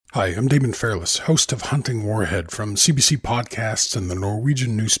Hi, I'm Damon Fairless, host of Hunting Warhead from CBC Podcasts and the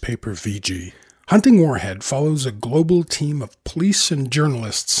Norwegian newspaper VG. Hunting Warhead follows a global team of police and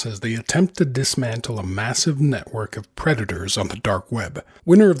journalists as they attempt to dismantle a massive network of predators on the dark web.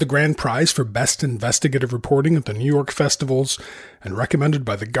 Winner of the grand prize for best investigative reporting at the New York festivals and recommended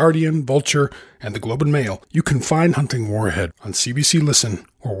by The Guardian, Vulture, and the Globe and Mail, you can find Hunting Warhead on CBC Listen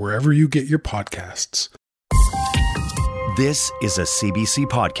or wherever you get your podcasts. This is a CBC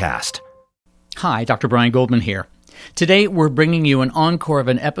podcast. Hi, Dr. Brian Goldman here. Today, we're bringing you an encore of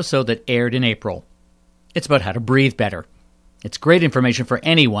an episode that aired in April. It's about how to breathe better. It's great information for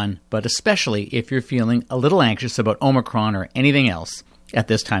anyone, but especially if you're feeling a little anxious about Omicron or anything else at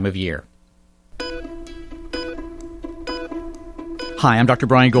this time of year. Hi, I'm Dr.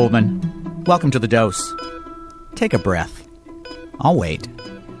 Brian Goldman. Welcome to The Dose. Take a breath. I'll wait.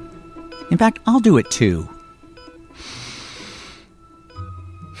 In fact, I'll do it too.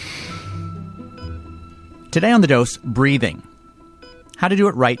 Today on The Dose, breathing. How to do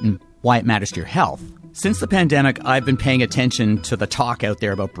it right and why it matters to your health. Since the pandemic, I've been paying attention to the talk out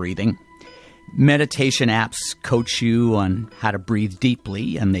there about breathing. Meditation apps coach you on how to breathe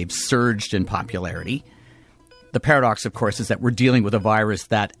deeply, and they've surged in popularity. The paradox, of course, is that we're dealing with a virus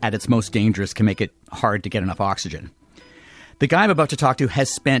that, at its most dangerous, can make it hard to get enough oxygen. The guy I'm about to talk to has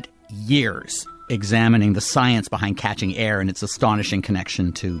spent years examining the science behind catching air and its astonishing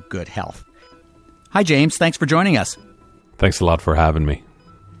connection to good health. Hi, James. Thanks for joining us. Thanks a lot for having me.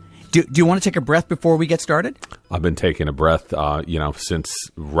 Do you want to take a breath before we get started? I've been taking a breath, since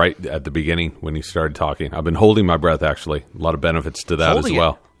right at the beginning when you started talking. I've been holding my breath, actually. A lot of benefits to that Holding as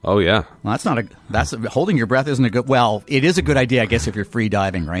well. It. Oh, yeah. Well, holding your breath isn't a good, well, it is a good idea, I guess, if you're free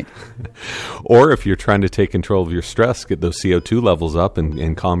diving, right? Or if you're trying to take control of your stress, get those CO2 levels up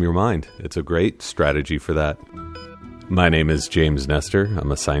and calm your mind. It's a great strategy for that. My name is James Nestor.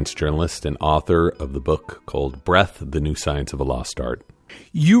 I'm a science journalist and author of the book called Breath, The New Science of a Lost Art.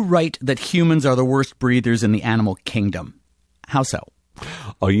 You write that humans are the worst breathers in the animal kingdom. How so?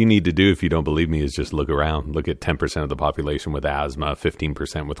 All you need to do, if you don't believe me, is just look around. Look at 10% of the population with asthma,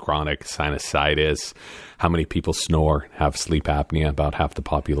 15% with chronic sinusitis. How many people snore, have sleep apnea? About half the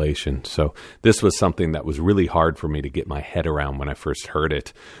population. So this was something that was really hard for me to get my head around when I first heard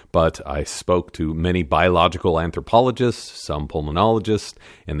it. But I spoke to many biological anthropologists, some pulmonologists,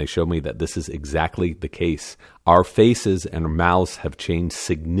 and they showed me that this is exactly the case. Our faces and our mouths have changed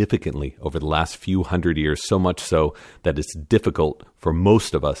significantly over the last few hundred years, so much so that it's difficult for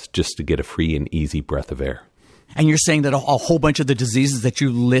most of us just to get a free and easy breath of air. And you're saying that a whole bunch of the diseases that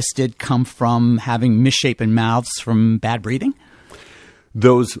you listed come from having misshapen mouths from bad breathing?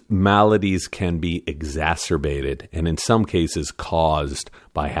 Those maladies can be exacerbated and in some cases caused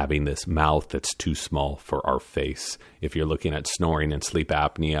by having this mouth that's too small for our face. If you're looking at snoring and sleep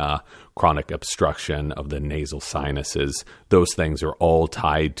apnea, chronic obstruction of the nasal sinuses, those things are all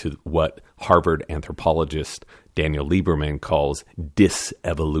tied to what Harvard anthropologist Daniel Lieberman calls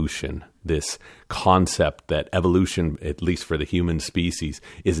dysevolution. This concept that evolution, at least for the human species,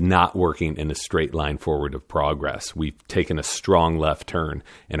 is not working in a straight line forward of progress. We've taken a strong left turn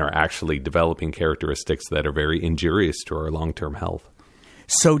and are actually developing characteristics that are very injurious to our long-term health.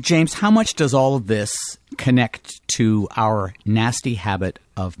 So, James, how much does all of this connect to our nasty habit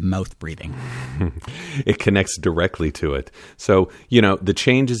of mouth breathing? It connects directly to it. So, the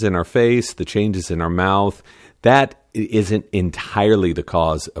changes in our face, the changes in our mouth, that isn't entirely the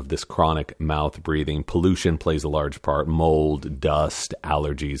cause of this chronic mouth breathing. Pollution plays a large part. Mold, dust,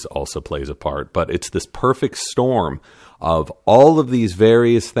 allergies also plays a part. But it's this perfect storm of all of these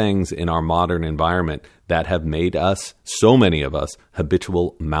various things in our modern environment that have made us, so many of us,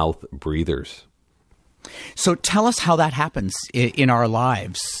 habitual mouth breathers. So tell us how that happens in our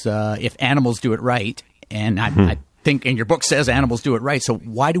lives if animals do it right. And I think in your book says animals do it right. So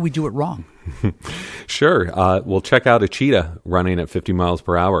why do we do it wrong? Sure. Well, check out a cheetah running at 50 miles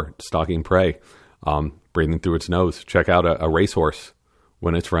per hour, stalking prey, breathing through its nose. Check out a racehorse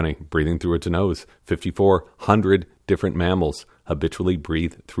when it's running, breathing through its nose. 5,400 different mammals habitually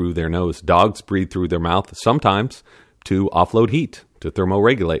breathe through their nose. Dogs breathe through their mouth sometimes to offload heat, to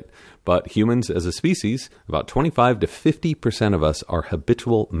thermoregulate. But humans as a species, about 25 to 50% of us are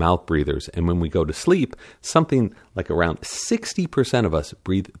habitual mouth breathers. And when we go to sleep, something like around 60% of us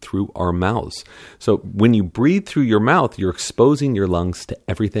breathe through our mouths. So when you breathe through your mouth, you're exposing your lungs to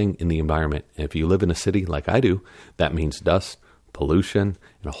everything in the environment. And if you live in a city like I do, that means dust, pollution,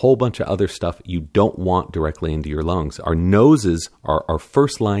 and a whole bunch of other stuff you don't want directly into your lungs. Our noses are our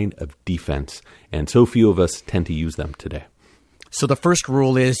first line of defense, and so few of us tend to use them today. So the first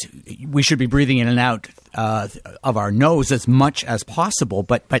rule is we should be breathing in and out of our nose as much as possible.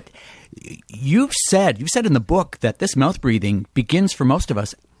 But you've said in the book that this mouth breathing begins for most of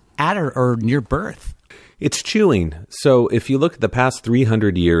us at or near birth. It's chewing. So if you look at the past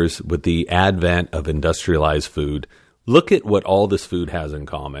 300 years with the advent of industrialized food, look at what all this food has in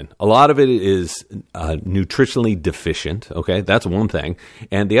common. A lot of it is nutritionally deficient, okay? That's one thing.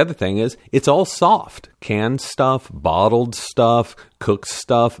 And the other thing is it's all soft. Canned stuff, bottled stuff, cooked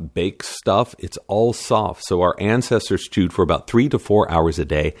stuff, baked stuff, it's all soft. So our ancestors chewed for about 3 to 4 hours a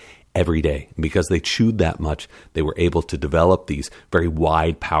day, every day. And because they chewed that much, they were able to develop these very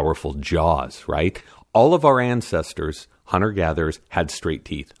wide, powerful jaws, right? All of our ancestors, hunter-gatherers, had straight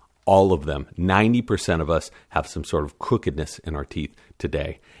teeth. All of them. 90% of us have some sort of crookedness in our teeth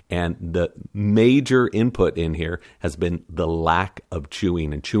today. And the major input in here has been the lack of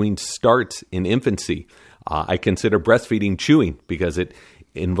chewing. And chewing starts in infancy. I consider breastfeeding chewing because it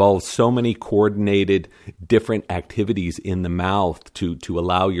involves so many coordinated different activities in the mouth to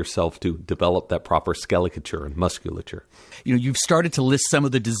allow yourself to develop that proper skeleture and musculature. You know, you've started to list some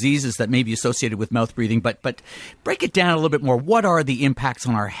of the diseases that may be associated with mouth breathing, but break it down a little bit more. What are the impacts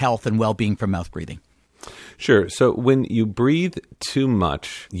on our health and well-being from mouth breathing? Sure. So when you breathe too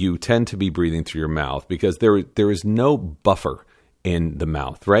much, you tend to be breathing through your mouth because there is no buffer in the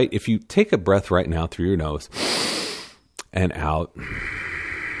mouth, right? If you take a breath right now through your nose and out,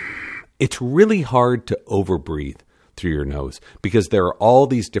 it's really hard to overbreathe through your nose because there are all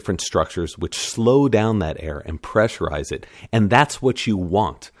these different structures which slow down that air and pressurize it. And that's what you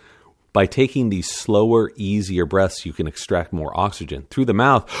want. By taking these slower, easier breaths, you can extract more oxygen. Through the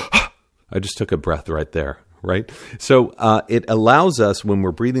mouth, I just took a breath right there, right? So it allows us, when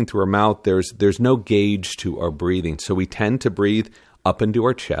we're breathing through our mouth, there's no gauge to our breathing. So we tend to breathe up into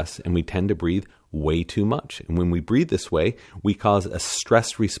our chest and we tend to breathe way too much. And when we breathe this way, we cause a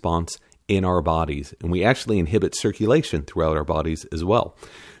stress response in our bodies, and we actually inhibit circulation throughout our bodies as well.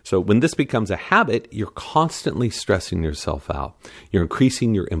 So when this becomes a habit, you're constantly stressing yourself out. You're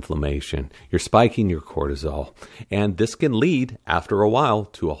increasing your inflammation. You're spiking your cortisol. And this can lead, after a while,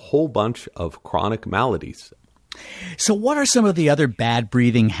 to a whole bunch of chronic maladies. So what are some of the other bad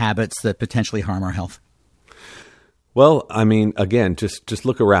breathing habits that potentially harm our health? Well, I mean, again, just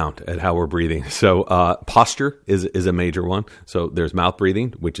look around at how we're breathing. So posture is a major one. So there's mouth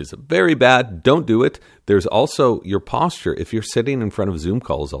breathing, which is very bad. Don't do it. There's also your posture. If you're sitting in front of Zoom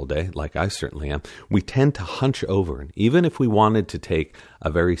calls all day, like I certainly am, we tend to hunch over. And even if we wanted to take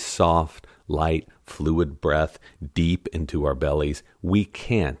a very soft, light, fluid breath deep into our bellies, we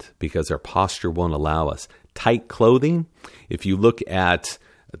can't because our posture won't allow us. Tight clothing, if you look at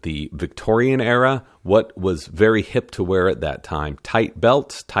the Victorian era, what was very hip to wear at that time? Tight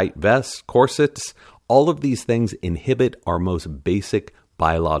belts, tight vests, corsets, all of these things inhibit our most basic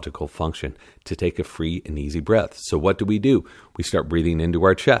biological function to take a free and easy breath. So what do? We start breathing into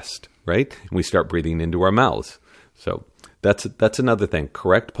our chest, right? And we start breathing into our mouths. So that's another thing.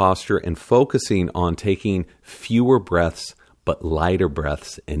 Correct posture and focusing on taking fewer breaths, but lighter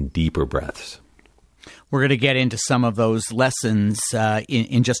breaths and deeper breaths. We're going to get into some of those lessons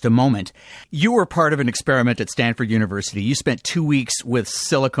in just a moment. You were part of an experiment at Stanford University. You spent 2 weeks with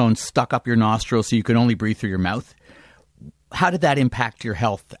silicone stuck up your nostrils so you could only breathe through your mouth. How did that impact your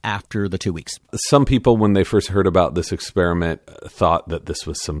health after the 2 weeks? Some people, when they first heard about this experiment, thought that this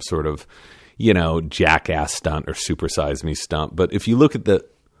was some sort of, jackass stunt or Super Size Me stunt. But if you look at the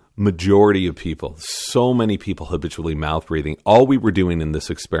majority of people, so many people habitually mouth breathing, all we were doing in this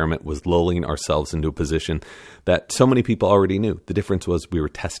experiment was lulling ourselves into a position that so many people already knew. The difference was we were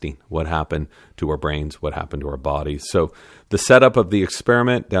testing what happened to our brains, what happened to our bodies. So the setup of the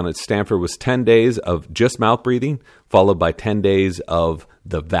experiment down at Stanford was 10 days of just mouth breathing, followed by 10 days of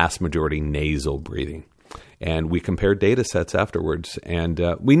the vast majority nasal breathing. And we compared data sets afterwards. And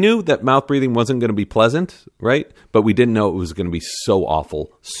we knew that mouth breathing wasn't going to be pleasant, right? But we didn't know it was going to be so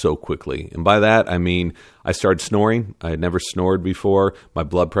awful so quickly. And by that, I mean, I started snoring. I had never snored before. My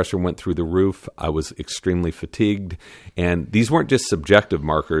blood pressure went through the roof. I was extremely fatigued. And these weren't just subjective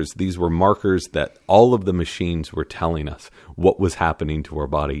markers. These were markers that all of the machines were telling us what was happening to our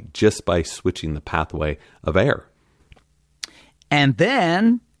body just by switching the pathway of air. And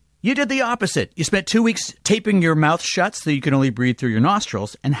then you did the opposite. You spent 2 weeks taping your mouth shut so you could only breathe through your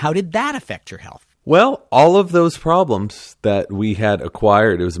nostrils. And how did that affect your health? Well, all of those problems that we had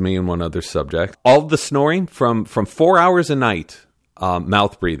acquired, it was me and one other subject, all of the snoring from 4 hours a night,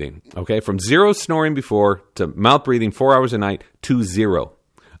 mouth breathing, okay? From zero snoring before to mouth breathing 4 hours a night to zero.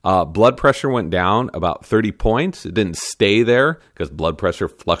 Blood pressure went down about 30 points. It didn't stay there because blood pressure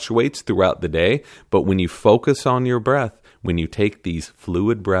fluctuates throughout the day. But when you focus on your breath, when you take these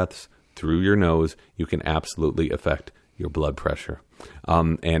fluid breaths through your nose, you can absolutely affect your blood pressure.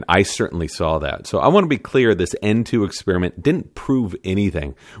 And I certainly saw that. So I want to be clear, this N2 experiment didn't prove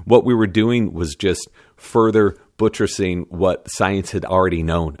anything. What we were doing was just further buttressing what science had already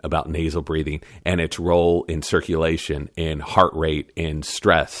known about nasal breathing and its role in circulation, in heart rate, in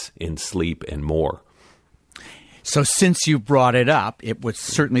stress, in sleep, and more. So since you brought it up, it was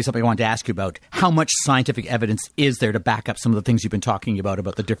certainly something I wanted to ask you about. How much scientific evidence is there to back up some of the things you've been talking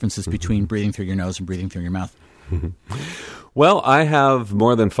about the differences between breathing through your nose and breathing through your mouth? Well, I have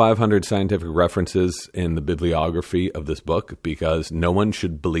more than 500 scientific references in the bibliography of this book because no one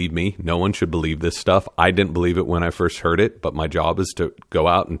should believe me. No one should believe this stuff. I didn't believe it when I first heard it, but my job is to go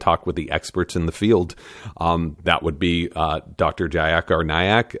out and talk with the experts in the field. That would be Dr. Jayakar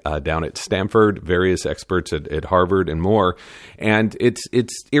Nayak down at Stanford, various experts at Harvard, and more. And it's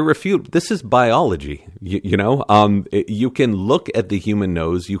irrefutable. This is biology. You can look at the human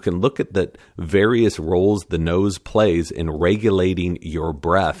nose. You can look at the various roles the nose plays in regulating your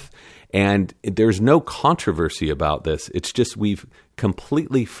breath. And there's no controversy about this. It's just we've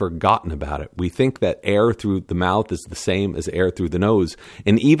completely forgotten about it. We think that air through the mouth is the same as air through the nose.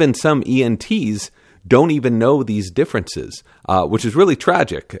 And even some ENTs don't even know these differences, which is really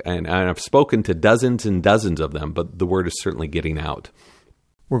tragic. And I've spoken to dozens and dozens of them, but the word is certainly getting out.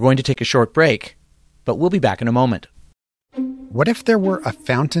 We're going to take a short break, but we'll be back in a moment. What if there were a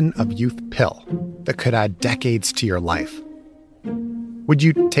fountain of youth pill that could add decades to your life? Would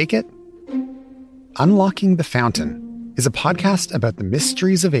you take it? Unlocking the Fountain is a podcast about the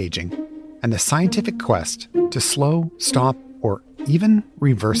mysteries of aging and the scientific quest to slow, stop, or even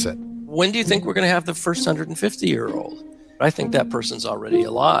reverse it. When do you think we're going to have the first 150-year-old? I think that person's already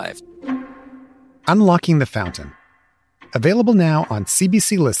alive. Unlocking the Fountain. Available now on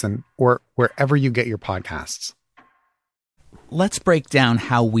CBC Listen or wherever you get your podcasts. Let's break down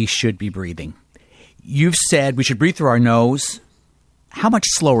how we should be breathing. You've said we should breathe through our nose. How much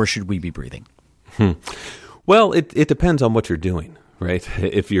slower should we be breathing? Well, it depends on what you're doing, right?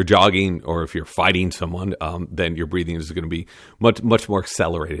 If you're jogging or if you're fighting someone, then your breathing is going to be much more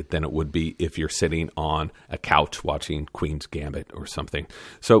accelerated than it would be if you're sitting on a couch watching Queen's Gambit or something.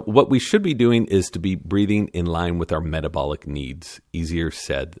 So what we should be doing is to be breathing in line with our metabolic needs. Easier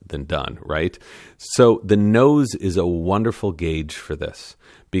said than done, right? So the nose is a wonderful gauge for this,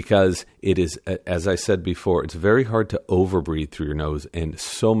 because it is, as I said before, it's very hard to overbreathe through your nose, and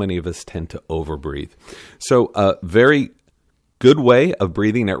so many of us tend to overbreathe. So a very good way of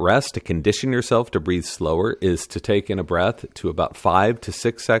breathing at rest to condition yourself to breathe slower is to take in a breath to about 5 to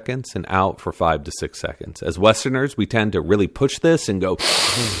 6 seconds and out for 5 to 6 seconds. As Westerners, we tend to really push this and go,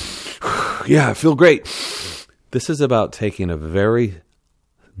 yeah, I feel great. This is about taking a very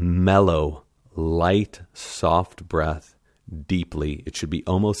mellow, light, soft breath deeply. It should be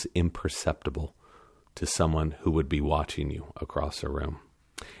almost imperceptible to someone who would be watching you across a room.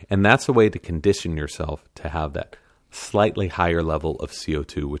 And that's a way to condition yourself to have that slightly higher level of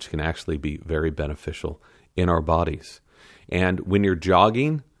CO2, which can actually be very beneficial in our bodies. And when you're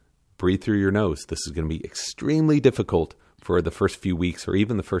jogging, breathe through your nose. This is going to be extremely difficult for the first few weeks or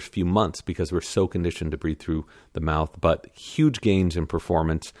even the first few months because we're so conditioned to breathe through the mouth, but huge gains in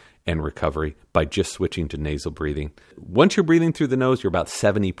performance and recovery by just switching to nasal breathing. Once you're breathing through the nose, you're about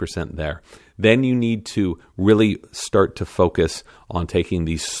 70% there. Then you need to really start to focus on taking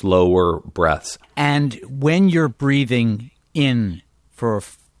these slower breaths. And when you're breathing in for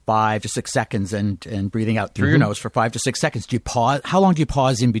 5 to 6 seconds and breathing out through your nose for 5 to 6 seconds, do you pause? How long do you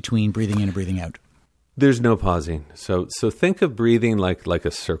pause in between breathing in and breathing out? There's no pausing. So think of breathing like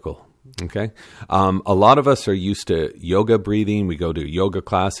a circle. Okay. A lot of us are used to yoga breathing. We go to a yoga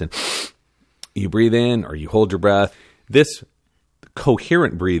class and you breathe in or you hold your breath. This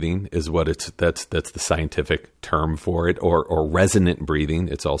coherent breathing is what that's the scientific term for it, or resonant breathing,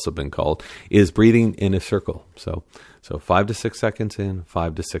 it's also been called, is breathing in a circle. So 5 to 6 seconds in,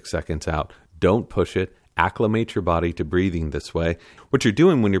 5 to 6 seconds out. Don't push it. Acclimate your body to breathing this way. What you're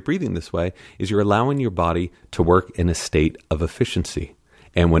doing when you're breathing this way is you're allowing your body to work in a state of efficiency.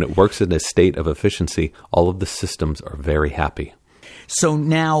 And when it works in a state of efficiency, all of the systems are very happy. So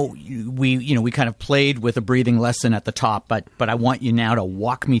now we kind of played with a breathing lesson at the top, but I want you now to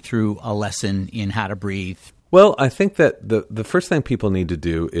walk me through a lesson in how to breathe. Well, I think that the first thing people need to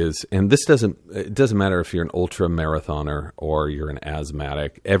do is, and it doesn't matter if you're an ultra marathoner or you're an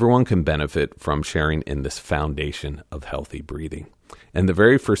asthmatic, everyone can benefit from sharing in this foundation of healthy breathing. And the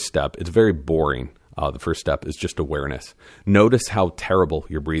very first step, it's very boring. The first step is just awareness. Notice how terrible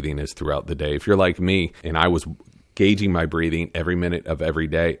your breathing is throughout the day. If you're like me and I was gauging my breathing every minute of every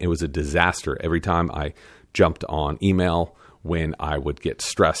day, it was a disaster. Every time I jumped on email, when I would get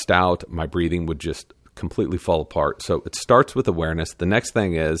stressed out, my breathing would just completely fall apart. So it starts with awareness. The next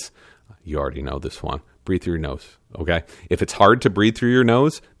thing is, you already know this one, breathe through your nose. Okay. If it's hard to breathe through your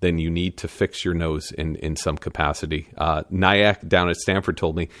nose, then you need to fix your nose in some capacity. Nyack down at Stanford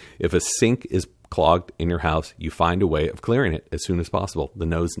told me, if a sink is clogged in your house, you find a way of clearing it as soon as possible. The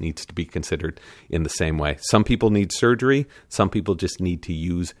nose needs to be considered in the same way. Some people need surgery. Some people just need to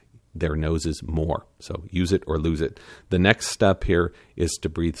use their noses more. So use it or lose it. The next step here is to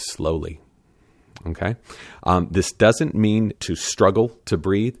breathe slowly. Okay. This doesn't mean to struggle to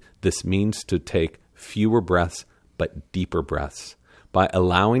breathe. This means to take fewer breaths, but deeper breaths. By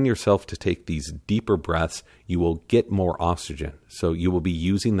allowing yourself to take these deeper breaths, you will get more oxygen. So you will be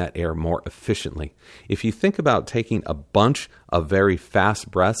using that air more efficiently. If you think about taking a bunch of very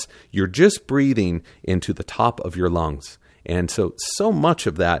fast breaths, you're just breathing into the top of your lungs. And so much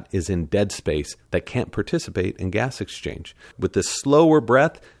of that is in dead space that can't participate in gas exchange. With this slower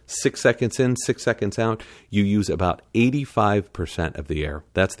breath, 6 seconds in, 6 seconds out, you use about 85% of the air.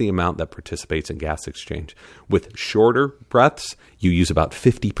 That's the amount that participates in gas exchange. With shorter breaths, you use about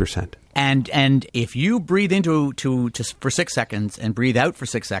 50%. And if you breathe into for 6 seconds and breathe out for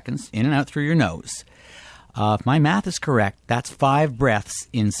 6 seconds, in and out through your nose, if my math is correct, that's 5 breaths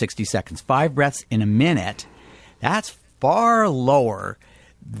in 60 seconds. 5 breaths in a minute, that's far lower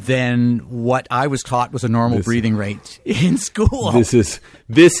than what I was taught was a normal breathing rate in school.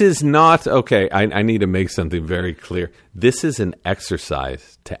 This is not, okay, I need to make something very clear. This is an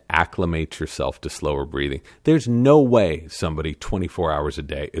exercise to acclimate yourself to slower breathing. There's no way somebody 24 hours a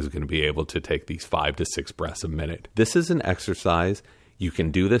day is going to be able to take these 5 to 6 breaths a minute. This is an exercise. You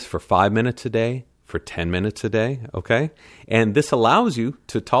can do this for 5 minutes a day, for 10 minutes a day, okay? And this allows you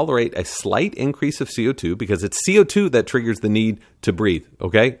to tolerate a slight increase of CO2 because it's CO2 that triggers the need to breathe,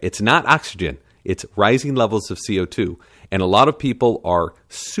 okay? It's not oxygen. It's rising levels of CO2. And a lot of people are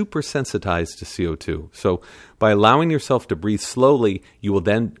super sensitized to CO2. So by allowing yourself to breathe slowly, you will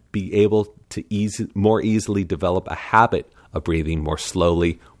then be able to more easily develop a habit of breathing more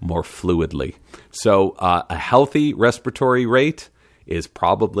slowly, more fluidly. So a healthy respiratory rate is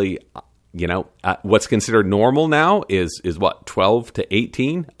probably... what's considered normal now is what, 12 to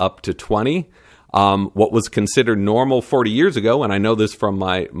 18, up to 20. What was considered normal 40 years ago, and I know this from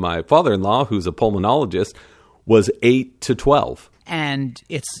my father-in-law, who's a pulmonologist, was 8 to 12. And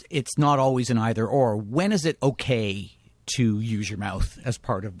it's not always an either or. When is it okay to use your mouth as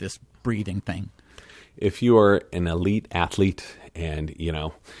part of this breathing thing? If you are an elite athlete and,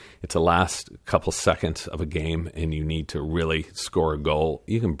 it's the last couple seconds of a game and you need to really score a goal,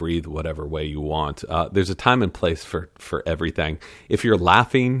 you can breathe whatever way you want. There's a time and place for everything. If you're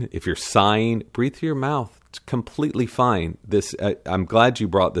laughing, if you're sighing, breathe through your mouth. It's completely fine. I'm glad you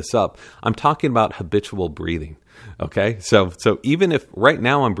brought this up. I'm talking about habitual breathing. Okay, so even if right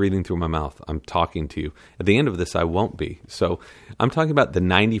now I'm breathing through my mouth, I'm talking to you. At the end of this, I won't be. So I'm talking about the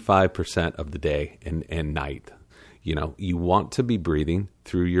 95% of the day and night. You want to be breathing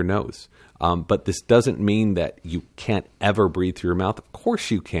through your nose. But this doesn't mean that you can't ever breathe through your mouth. Of course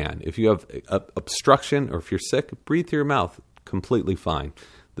you can. If you have obstruction or if you're sick, breathe through your mouth. Completely fine.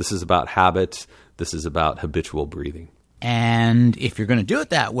 This is about habits. This is about habitual breathing. And if you're going to do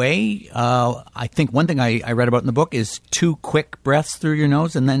it that way, I think one thing I read about in the book is 2 quick breaths through your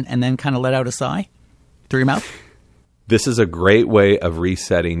nose and then kind of let out a sigh through your mouth. This is a great way of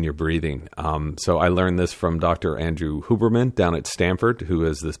resetting your breathing. So I learned this from Dr. Andrew Huberman down at Stanford, who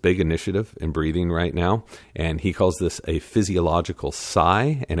has this big initiative in breathing right now. And he calls this a physiological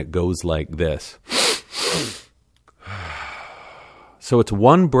sigh, and it goes like this. So it's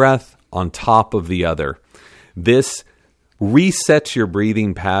one breath on top of the other. This resets your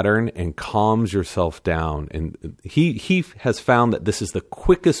breathing pattern and calms yourself down. And he has found that this is the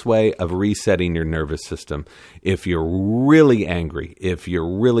quickest way of resetting your nervous system. If you're really angry, if you're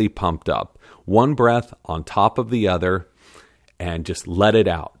really pumped up, one breath on top of the other and just let it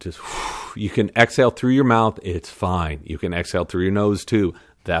out. You can exhale through your mouth. It's fine. You can exhale through your nose too.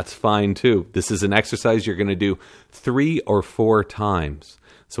 That's fine too. This is an exercise you're going to do 3 or 4 times.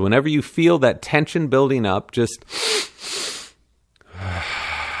 So whenever you feel that tension building up, just...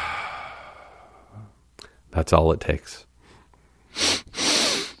 That's all it takes.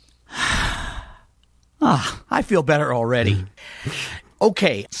 I feel better already.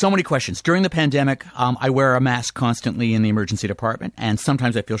 Okay, so many questions. During the pandemic, I wear a mask constantly in the emergency department, and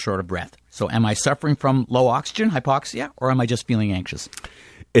sometimes I feel short of breath. So am I suffering from low oxygen, hypoxia, or am I just feeling anxious?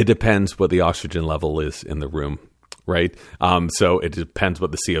 It depends what the oxygen level is in the room, right? So it depends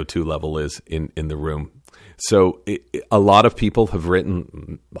what the CO2 level is in the room. So a lot of people have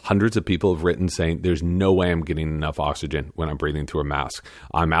written, hundreds of people have written saying, there's no way I'm getting enough oxygen when I'm breathing through a mask.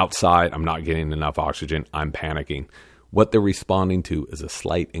 I'm outside, I'm not getting enough oxygen, I'm panicking. What they're responding to is a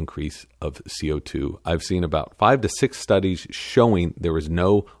slight increase of CO2. I've seen about 5 to 6 studies showing there is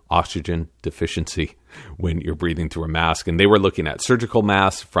no oxygen deficiency when you're breathing through a mask. And they were looking at surgical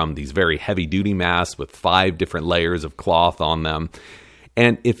masks from these very heavy-duty masks with 5 different layers of cloth on them.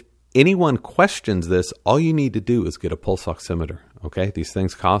 And if anyone questions this, all you need to do is get a pulse oximeter. Okay, these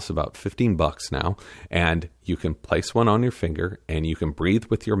things cost about $15 now, and you can place one on your finger, and you can breathe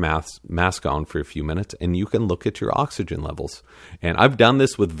with your mask on for a few minutes, and you can look at your oxygen levels. And I've done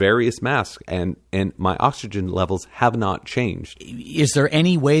this with various masks, and my oxygen levels have not changed. Is there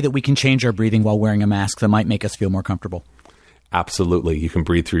any way that we can change our breathing while wearing a mask that might make us feel more comfortable? Absolutely. You can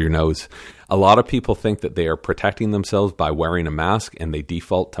breathe through your nose. A lot of people think that they are protecting themselves by wearing a mask, and they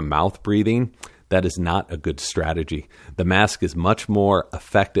default to mouth breathing. That is not a good strategy. The mask is much more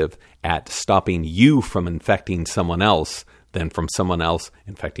effective at stopping you from infecting someone else than from someone else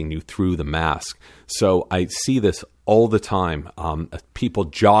infecting you through the mask. So I see this all the time. People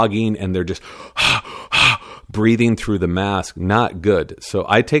jogging and they're just breathing through the mask. Not good. So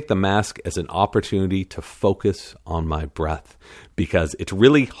I take the mask as an opportunity to focus on my breath, because it's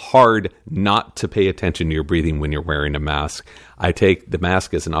really hard not to pay attention to your breathing when you're wearing a mask. I take the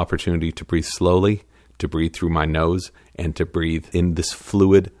mask as an opportunity to breathe slowly, to breathe through my nose, and to breathe in this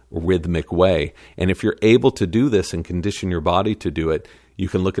fluid, rhythmic way. And if you're able to do this and condition your body to do it, you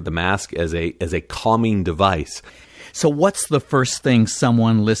can look at the mask as a calming device. So what's the first thing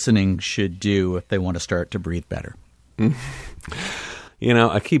someone listening should do if they want to start to breathe better? You know,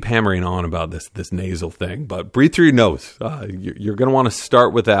 I keep hammering on about this nasal thing, but breathe through your nose. You're going to want to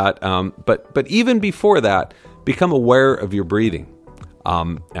start with that. But even before that, become aware of your breathing.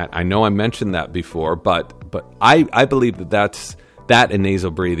 I know I mentioned that before, but I believe that and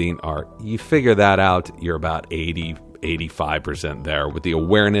nasal breathing you figure that out, you're about 85% there with the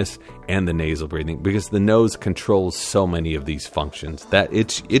awareness and the nasal breathing, because the nose controls so many of these functions that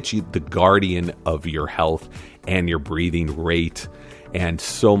it's the guardian of your health and your breathing rate and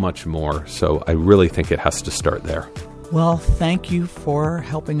so much more. So I really think it has to start there. Well, thank you for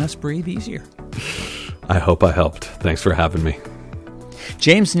helping us breathe easier. I hope I helped. Thanks for having me.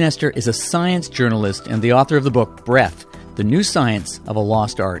 James Nestor is a science journalist and the author of the book Breath, The New Science of a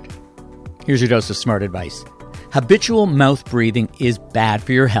Lost Art. Here's your dose of smart advice. Habitual mouth breathing is bad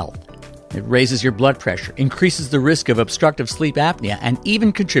for your health. It raises your blood pressure, increases the risk of obstructive sleep apnea, and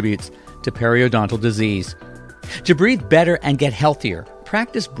even contributes to periodontal disease. To breathe better and get healthier,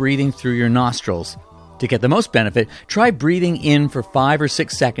 practice breathing through your nostrils. To get the most benefit, try breathing in for 5 or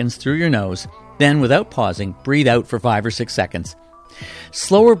 6 seconds through your nose, then without pausing, breathe out for 5 or 6 seconds.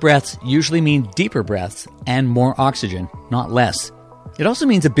 Slower breaths usually mean deeper breaths and more oxygen, not less. It also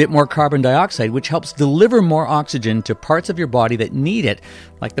means a bit more carbon dioxide, which helps deliver more oxygen to parts of your body that need it,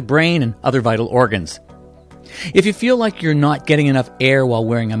 like the brain and other vital organs. If you feel like you're not getting enough air while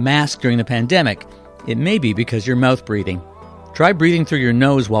wearing a mask during the pandemic, it may be because you're mouth breathing. Try breathing through your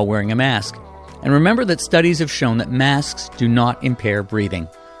nose while wearing a mask. And remember that studies have shown that masks do not impair breathing.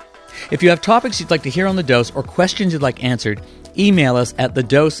 If you have topics you'd like to hear on The Dose or questions you'd like answered, email us at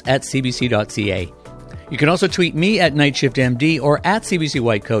thedose@cbc.ca. You can also tweet me at NightShiftMD or at CBC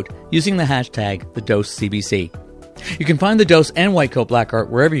Whitecoat using the hashtag TheDoseCBC. You can find The Dose and Whitecoat Black Art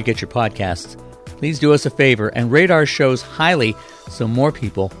wherever you get your podcasts. Please do us a favor and rate our shows highly so more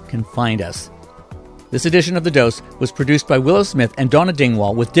people can find us. This edition of The Dose was produced by Willow Smith and Donna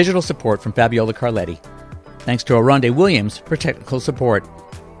Dingwall with digital support from Fabiola Carletti. Thanks to Aronde Williams for technical support.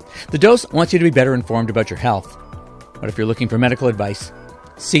 The Dose wants you to be better informed about your health. But if you're looking for medical advice,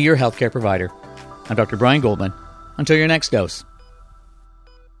 see your healthcare provider. I'm Dr. Brian Goldman. Until your next dose.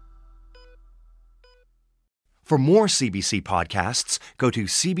 For more CBC podcasts, go to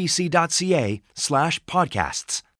cbc.ca/podcasts.